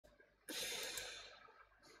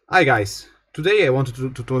Hi guys, today I wanted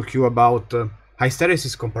to talk to you about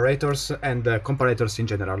hysteresis comparators and comparators in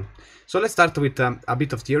general. So let's start with a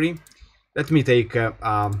bit of theory. Let me take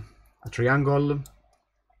a triangle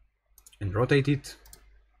and rotate it.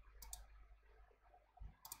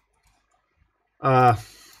 Okay,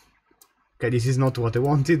 this is not what I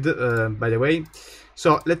wanted, by the way.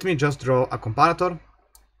 So let me just draw a comparator.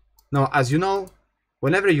 Now, as you know,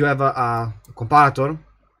 whenever you have a comparator,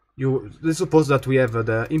 let's suppose that we have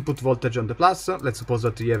the input voltage on the plus. Let's suppose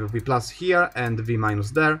that we have V plus here and V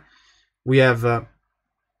minus there. We have,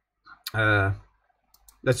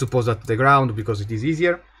 let's suppose that the ground, because it is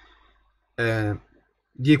easier. The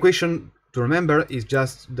equation to remember is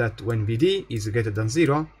just that when Vd is greater than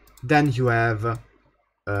 0, then you have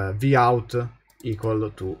V out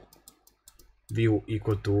equal to V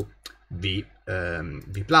equal to V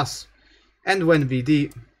plus. And when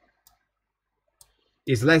Vd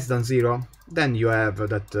is less than 0, then you have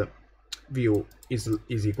that V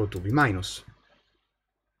is equal to V minus.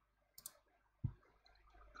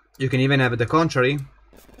 You can even have the contrary,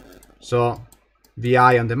 so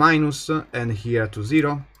Vi on the minus and here to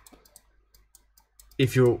 0.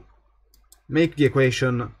 If you make the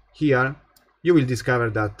equation here, you will discover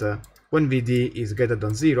that when Vd is greater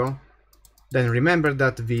than 0, then remember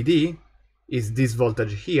that Vd is this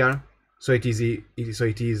voltage here, so it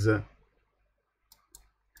is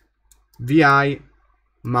Vi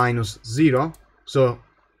minus 0. So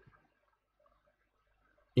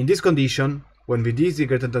in this condition, when Vd is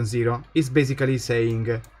greater than 0, it's basically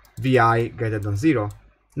saying Vi greater than 0.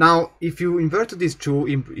 Now, if you invert these two,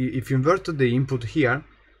 if you invert the input here,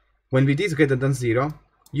 when Vd is greater than 0,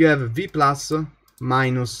 you have V plus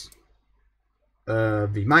minus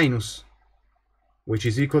V minus, which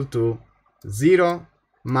is equal to 0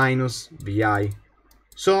 minus Vi.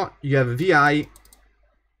 So you have Vi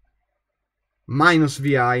minus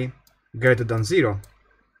Vi greater than 0.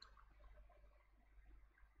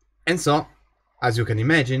 And so, as you can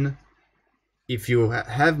imagine, if you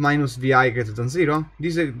have minus Vi greater than 0,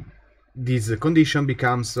 this condition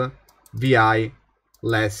becomes Vi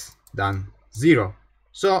less than 0.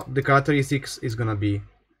 So the characteristics is gonna be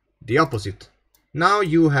the opposite. Now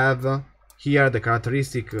you have here the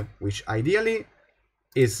characteristic which ideally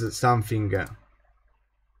is something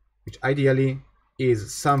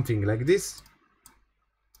like this.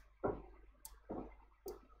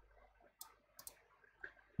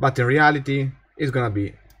 But in reality, it's gonna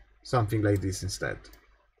be something like this instead.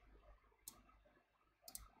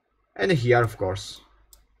 And here, of course,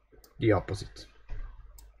 the opposite.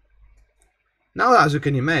 Now, as you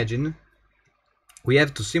can imagine, we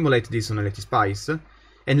have to simulate this on LTSpice,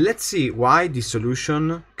 and let's see why this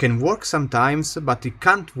solution can work sometimes, but it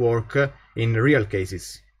can't work in real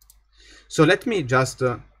cases. So let me just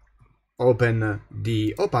open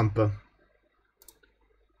the Opamp.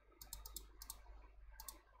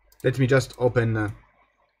 Let me just open the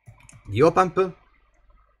Opamp.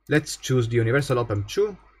 Let's choose the universal Opamp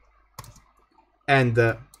 2, and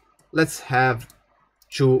let's have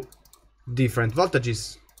two different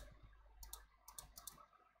voltages.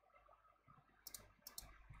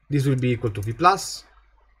 This will be equal to V plus,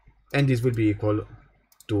 and this will be equal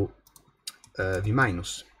to V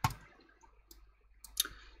minus.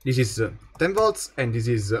 This is 10 volts, and this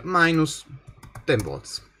is minus 10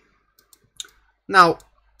 volts. Now,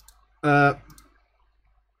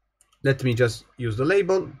 let me just use the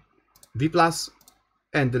label V plus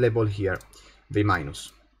and the label here V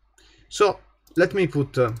minus. So let me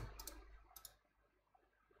put the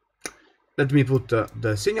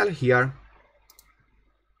signal here.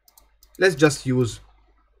 Let's just use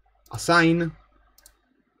a sine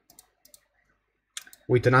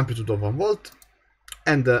with an amplitude of 1 volt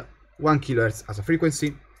and 1 kHz as a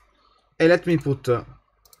frequency, and let me put a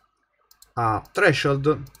threshold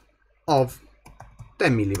of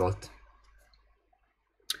 10 millivolt.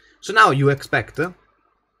 So now you expect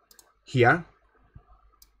here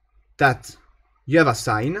that you have a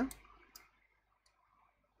sine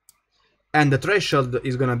and the threshold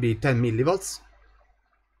is gonna be 10 millivolts.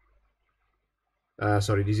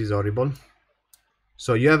 Sorry, this is horrible.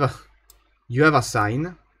 So you have a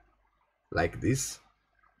sine like this,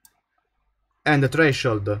 and the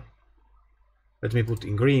threshold, let me put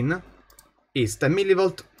in green, is 10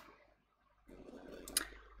 millivolt.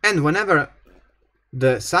 And whenever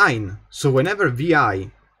the sine, so whenever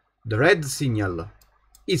Vi, the red signal,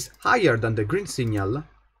 is higher than the green signal,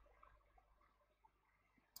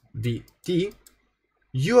 Vt,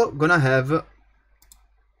 you're gonna have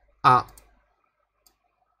a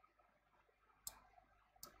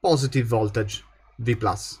positive voltage V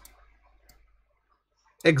plus,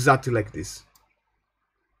 exactly like this.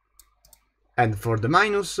 and for the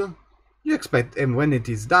minus, you expect, and when it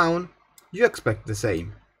is down, you expect the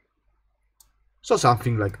same. So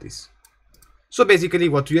something like this. So basically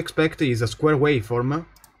what you expect is a square waveform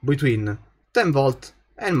between 10 volt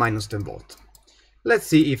and minus 10 volt. Let's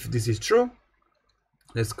see if this is true.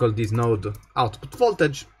 Let's call this node output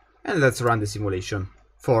voltage, and let's run the simulation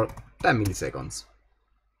for 10 milliseconds.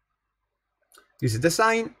 This is the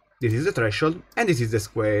sine, this is the threshold, and this is the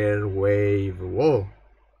square wave. Whoa!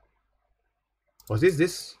 What is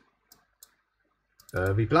this?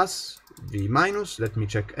 V plus, V minus, let me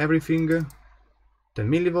check everything. 10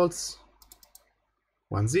 millivolts,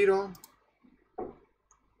 1, 0.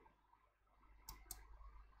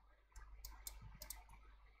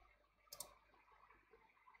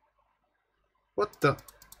 What the?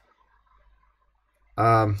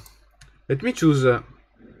 Let me choose.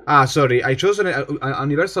 Sorry, I chose an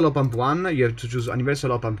universal Opamp 1. You have to choose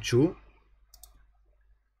universal Opamp 2.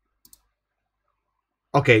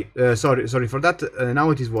 Okay, sorry for that. Now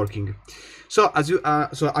it is working. So as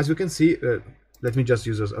you can see, let me just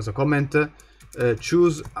use as a comment.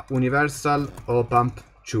 Choose universal Opamp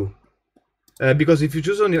 2. Because if you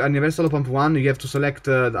choose universal Opamp 1, you have to select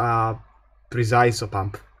a precise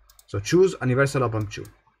Opamp. So choose universal Opamp 2.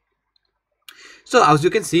 So as you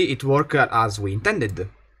can see, it worked as we intended.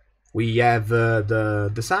 We have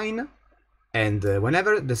the sine, and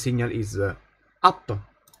whenever the signal is up.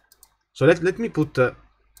 So let me put a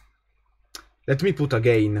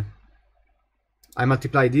gain. I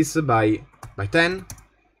multiply this by 10.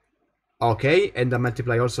 Okay, and I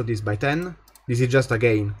multiply also this by 10. This is just a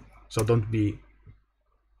gain, so don't be.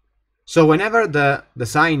 So whenever the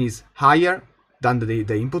sine is higher than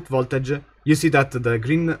the input voltage, you see that the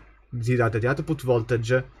green, see that the output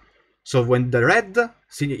voltage. So when the red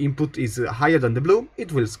input is higher than the blue,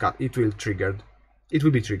 it will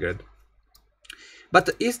be triggered. But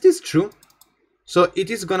is this true? So it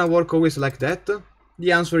is gonna work always like that?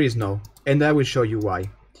 The answer is no, and I will show you why.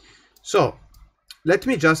 So let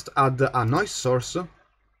me just add a noise source.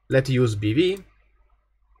 Let's use BV.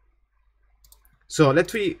 So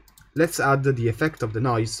let's add the effect of the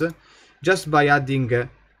noise just by adding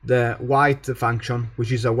the white function,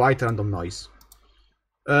 which is a white random noise.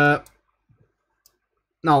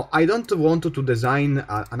 Now I don't want to design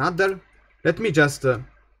an adder. Let me just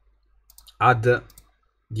add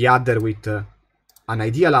the adder with an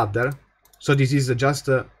ideal adder. So this is just,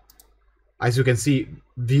 as you can see,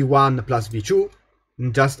 V1 plus V2,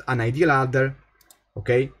 just an ideal adder,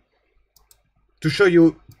 okay, to show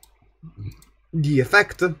you the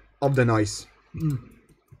effect of the noise.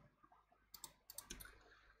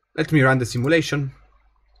 Let me run the simulation.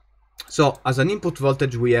 So as an input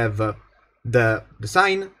voltage we have the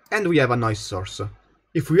sine, and we have a noise source.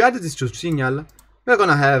 If we add these two signals, we're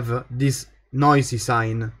gonna have this noisy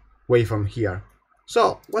sine waveform here.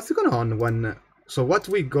 So what's going on when? So what's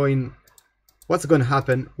gonna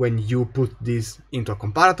happen when you put this into a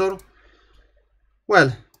comparator?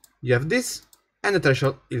 Well, you have this, and the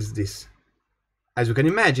threshold is this. As you can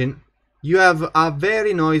imagine, you have a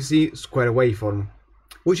very noisy square waveform,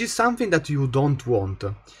 which is something that you don't want.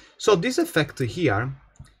 So this effect here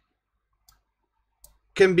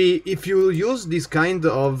can be, if you use this kind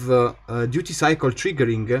of duty cycle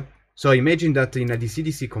triggering. So imagine that in a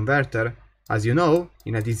DC-DC converter, as you know,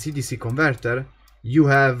 in a DC-DC converter, you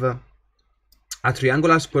have a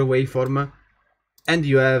triangular square waveform, and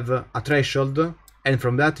you have a threshold, and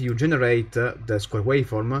from that you generate the square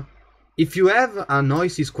waveform. If you have a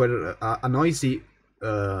noisy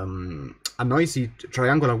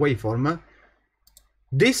triangular waveform,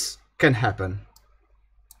 this can happen.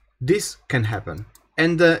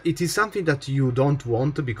 And it is something that you don't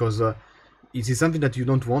want, because it is something that you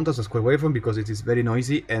don't want as a square waveform, because it is very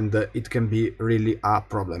noisy, and it can be really a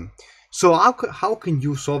problem. So how can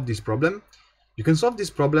you solve this problem? You can solve this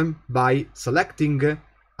problem by selecting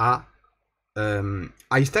a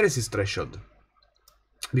hysteresis threshold.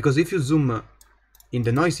 Because if you zoom in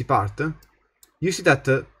the noisy part, you see that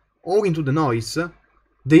owing to the noise,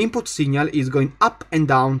 the input signal is going up and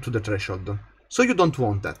down to the threshold. So you don't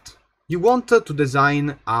want that. You want to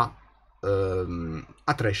design a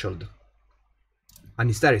threshold, an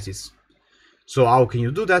hysteresis. So how can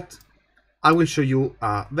you do that? I will show you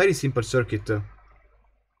a very simple circuit, a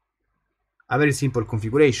very simple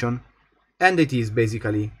configuration, and it is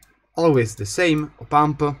basically always the same.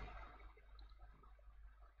 Opamp.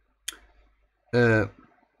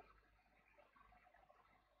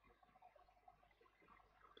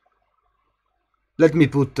 Let me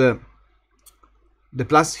put the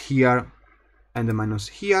plus here and the minus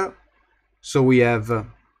here. So we have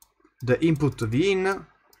the input V in,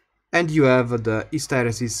 and you have the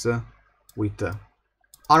hysteresis with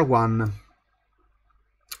R1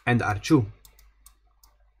 and R2.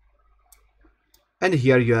 And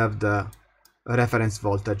here you have the reference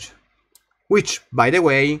voltage, which, by the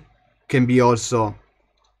way, can be also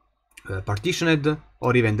partitioned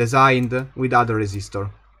or even designed with other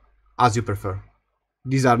resistor, as you prefer.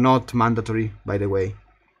 These are not mandatory, by the way.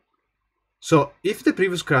 So if the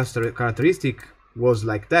previous characteristic was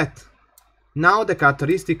like that, now the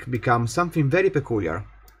characteristic becomes something very peculiar.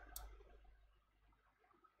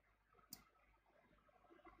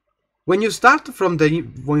 When you start from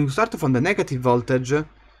the negative voltage,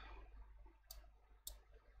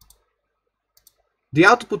 the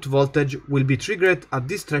output voltage will be triggered at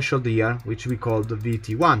this threshold here, which we call the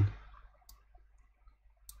VT1.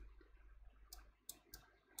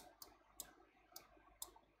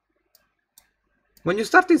 When you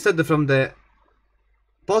start instead from the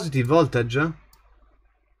positive voltage,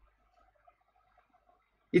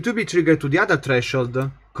 it will be triggered to the other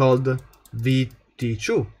threshold called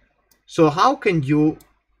VT2. So how can you...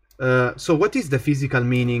 so what is the physical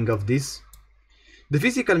meaning of this? The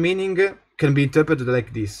physical meaning can be interpreted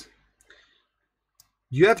like this.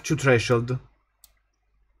 You have two thresholds,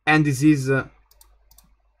 and this is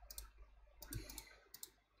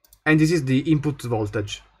the input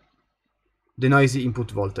voltage, the noisy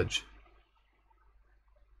input voltage.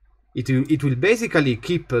 It will basically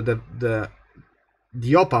keep the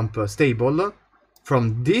op-amp stable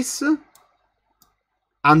from this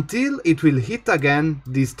until it will hit again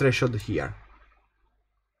this threshold here.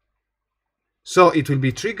 So it will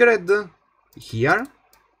be triggered here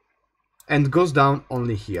and goes down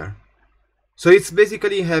only here. So it's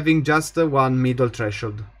basically having just one middle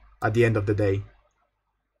threshold at the end of the day.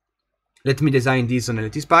 Let me design this on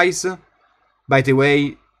LTSpice. By the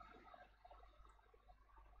way,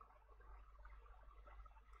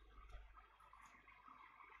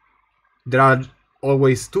 there are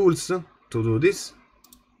always tools to do this.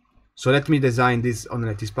 So let me design this on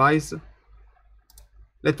LTSpice.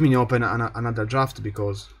 Let me open another draft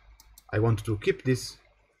because I want to keep this.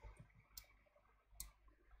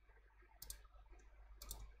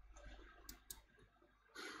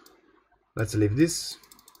 Let's leave this.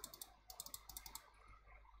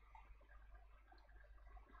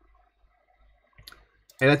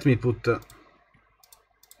 And let me put an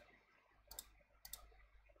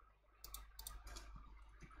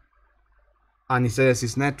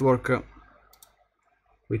hysteresis network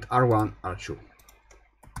with R1, R2.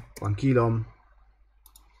 1 kilo ohm,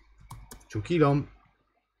 2 kilo ohm.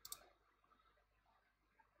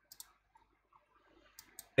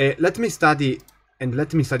 Let me study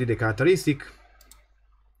the characteristic.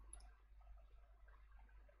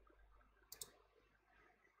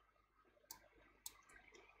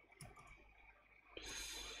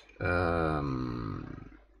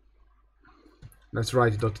 Let's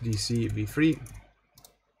write .dc v3.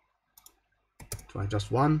 Try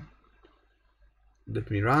just one.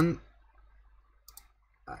 Let me run.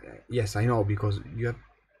 Yes, I know, because you have...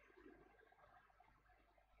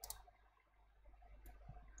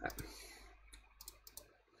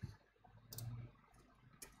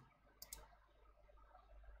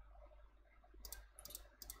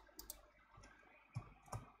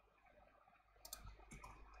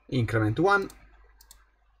 increment 1.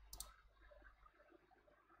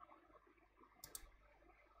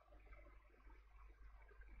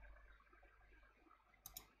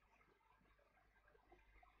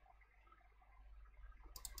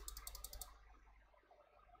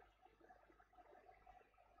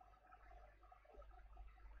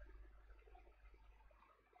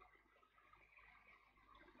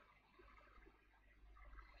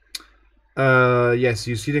 Yes,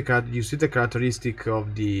 you see the characteristic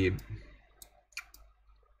of the...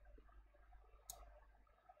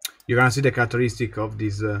 You're gonna see the characteristic of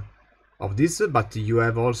this, but you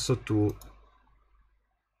have also to...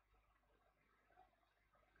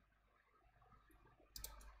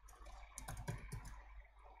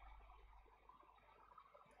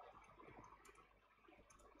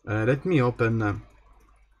 let me open...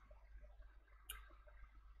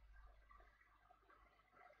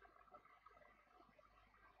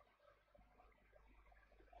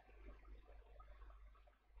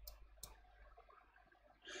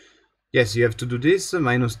 Yes, you have to do this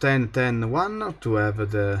minus 10, 10, 1 to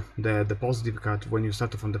have the positive card when you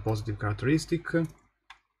start from the positive characteristic.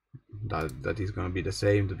 That is going to be the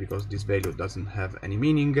same because this value doesn't have any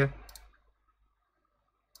meaning.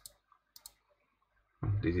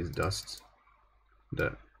 This is just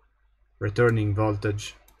the returning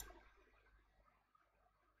voltage.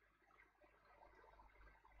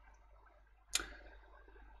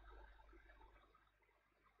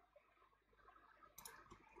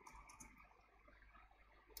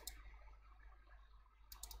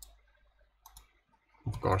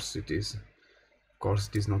 Of course it is. Of course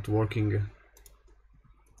it is not working.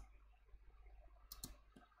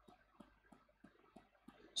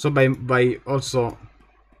 So by also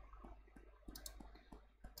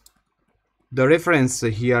the reference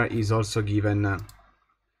here is also given.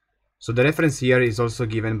 So the reference here is also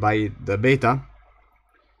given by the beta.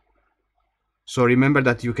 So remember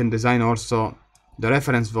that you can design also the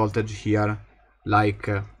reference voltage here, like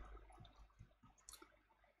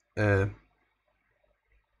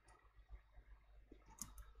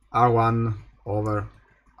R1 over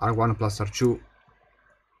R1 plus R2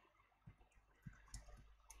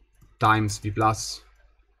 times V plus,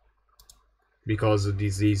 because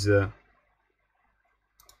this is no,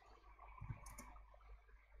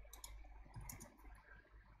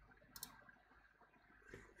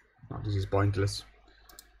 this is pointless.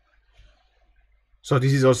 So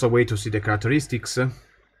this is also a way to see the characteristics.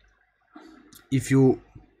 If you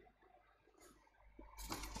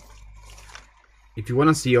want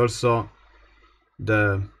to see also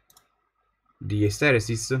the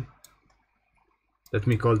hysteresis, let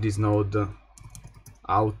me call this node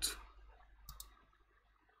out.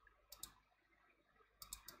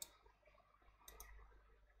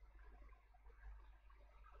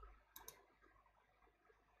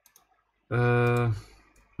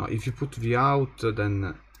 No, if you put V out,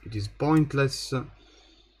 then it is pointless.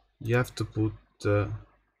 You have to put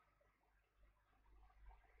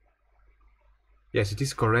yes, it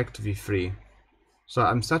is correct V3. So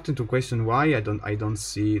I'm starting to question why I don't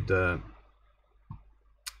see the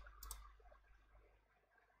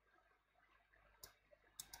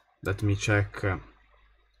let me check.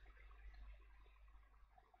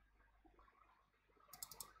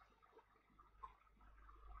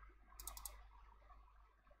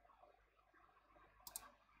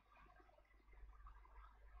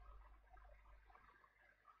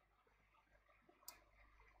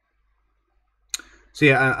 So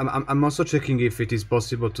yeah, I'm also checking if it is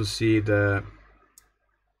possible to see the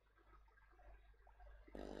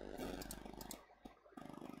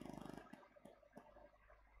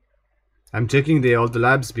I'm checking the old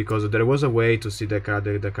labs because there was a way to see the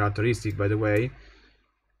characteristic, by the way.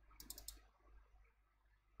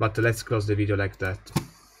 But let's close the video like that.